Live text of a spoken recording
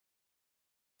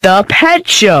The pet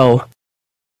show.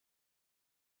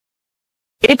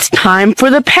 It's time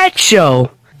for the pet show.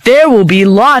 There will be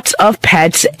lots of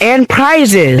pets and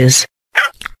prizes.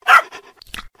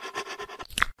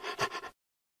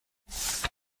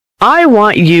 I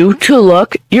want you to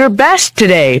look your best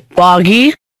today,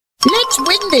 Boggy. Let's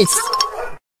win this.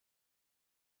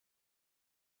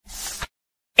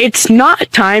 It's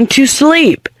not time to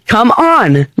sleep. Come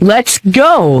on, let's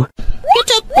go.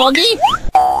 Get up, Boggy.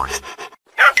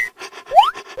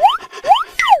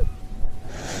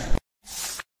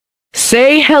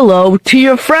 Say hello to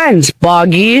your friends,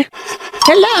 Boggy.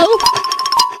 Hello.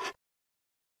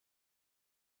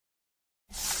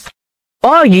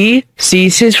 Boggy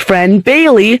sees his friend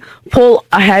Bailey pull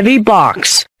a heavy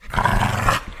box.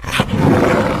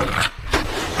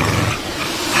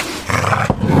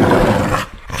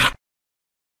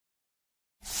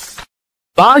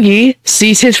 Boggy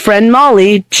sees his friend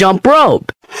Molly jump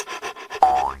rope.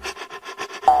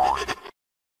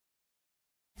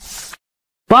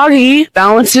 Boggy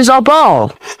balances a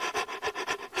ball.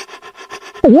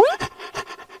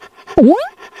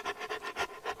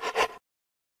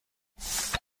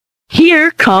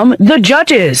 Here come the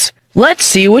judges. Let's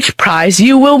see which prize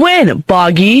you will win,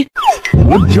 Boggy.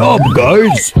 Good job,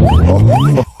 guys.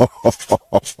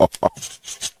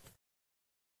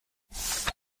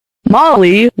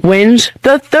 Molly wins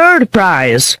the third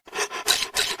prize.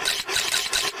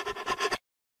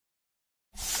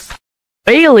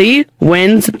 Bailey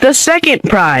wins the second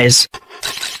prize.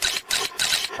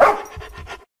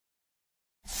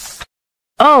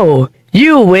 Oh,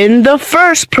 you win the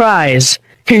first prize.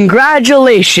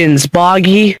 Congratulations,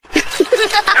 Boggy.